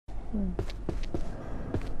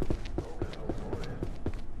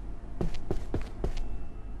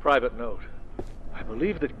Private note. I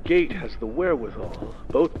believe that Gate has the wherewithal,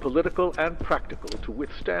 both political and practical, to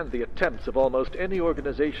withstand the attempts of almost any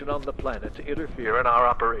organization on the planet to interfere in our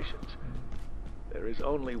operations. There is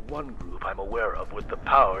only one group I'm aware of with the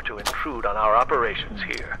power to intrude on our operations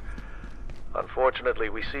here. Unfortunately,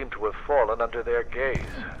 we seem to have fallen under their gaze,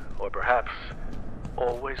 or perhaps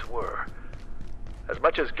always were. As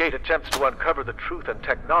much as Gate attempts to uncover the truth and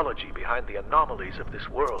technology behind the anomalies of this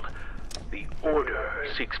world, the Order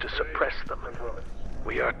seeks to suppress them.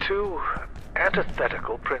 We are two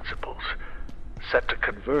antithetical principles, set to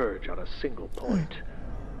converge on a single point.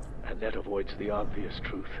 And that avoids the obvious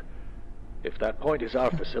truth. If that point is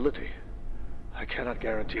our facility, I cannot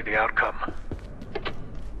guarantee the outcome.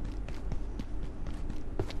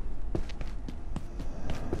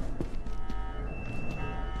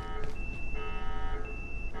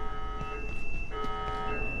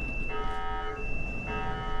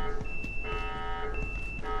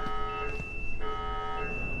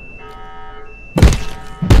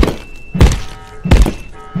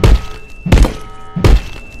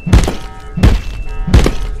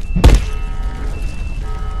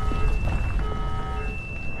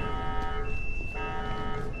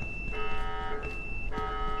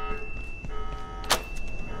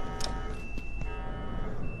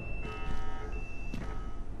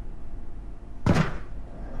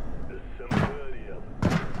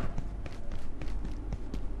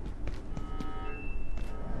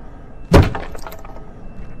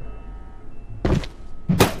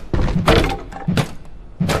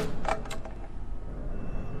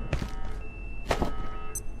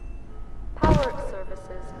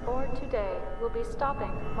 Will be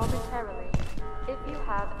stopping momentarily. If you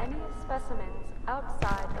have any specimens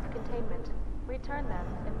outside of containment, return them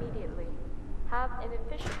immediately. Have an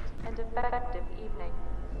efficient and effective evening.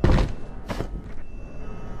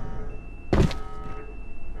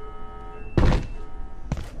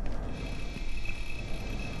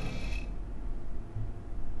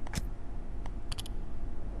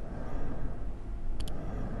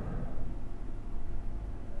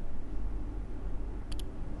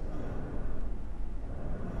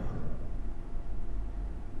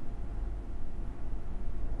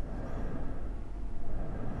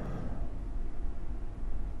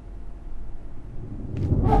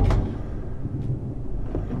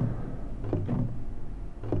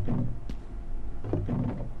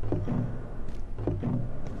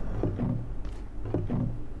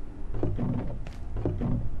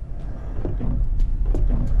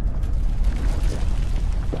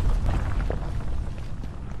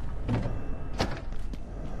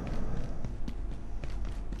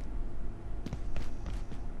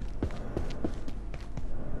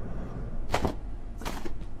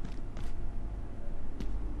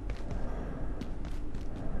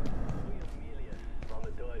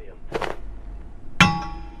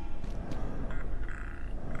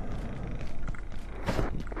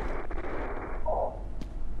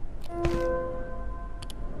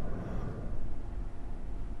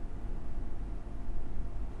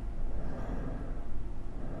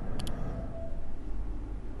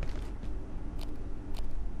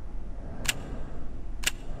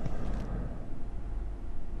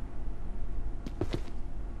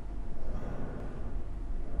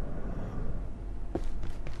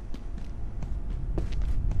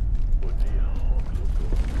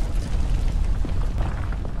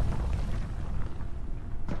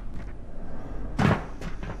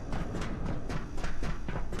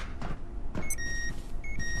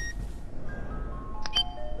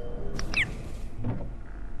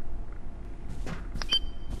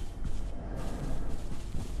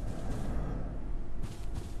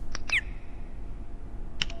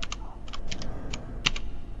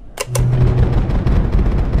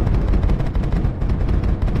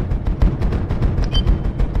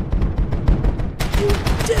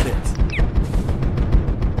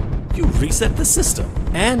 Reset the system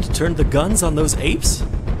and turned the guns on those apes?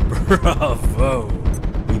 Bravo!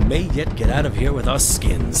 We may yet get out of here with our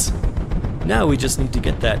skins. Now we just need to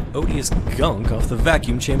get that odious gunk off the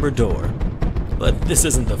vacuum chamber door. But this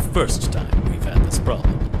isn't the first time we've had this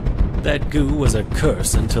problem. That goo was a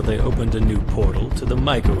curse until they opened a new portal to the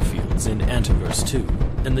microfields in Antiverse 2,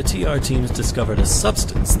 and the TR teams discovered a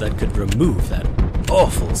substance that could remove that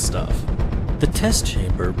awful stuff. The test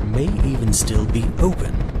chamber may even still be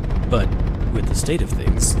open, but with the state of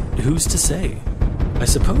things, who's to say? I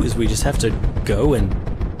suppose we just have to go and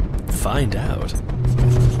find out.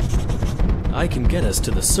 I can get us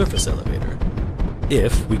to the surface elevator,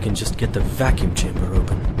 if we can just get the vacuum chamber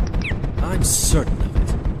open. I'm certain of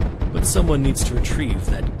it. but someone needs to retrieve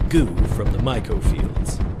that goo from the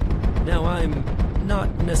mycofields. Now, I'm not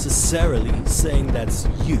necessarily saying that's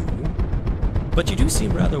you, but you do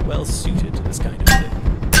seem rather well suited to this kind of thing.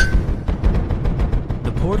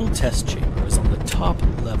 The portal test chamber is on the top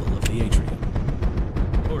level of the atrium.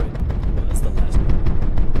 Or it was the last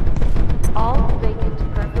one. All vacant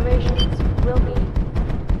perforations will be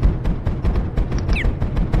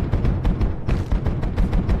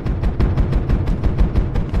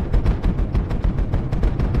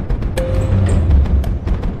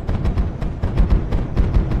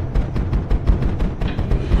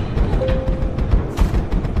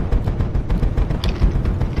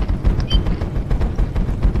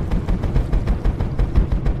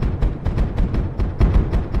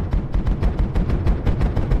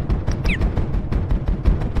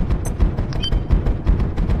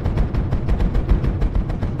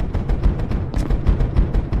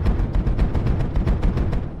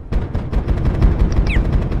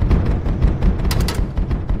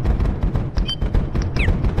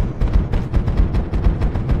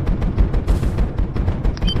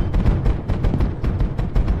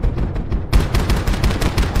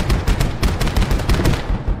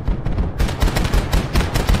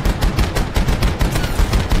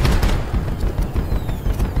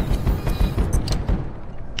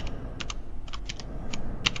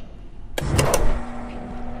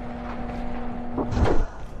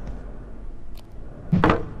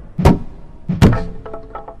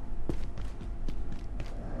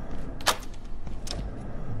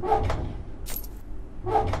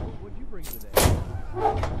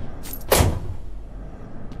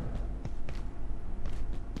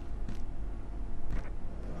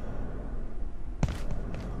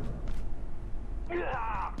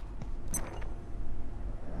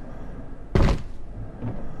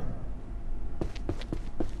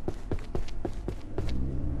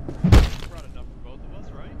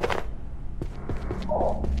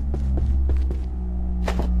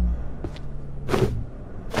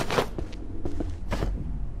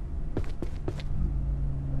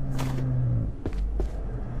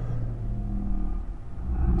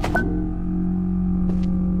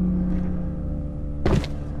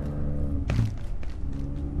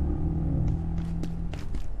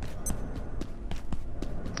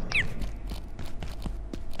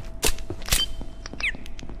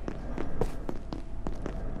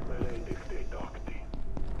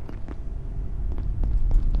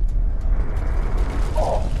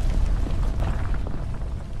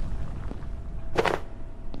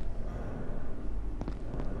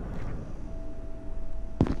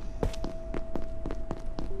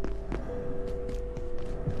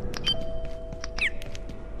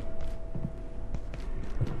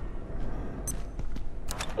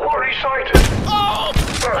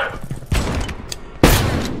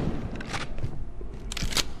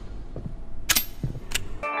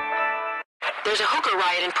There's a hooker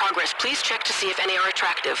riot in progress. Please check to see if any are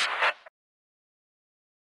attractive.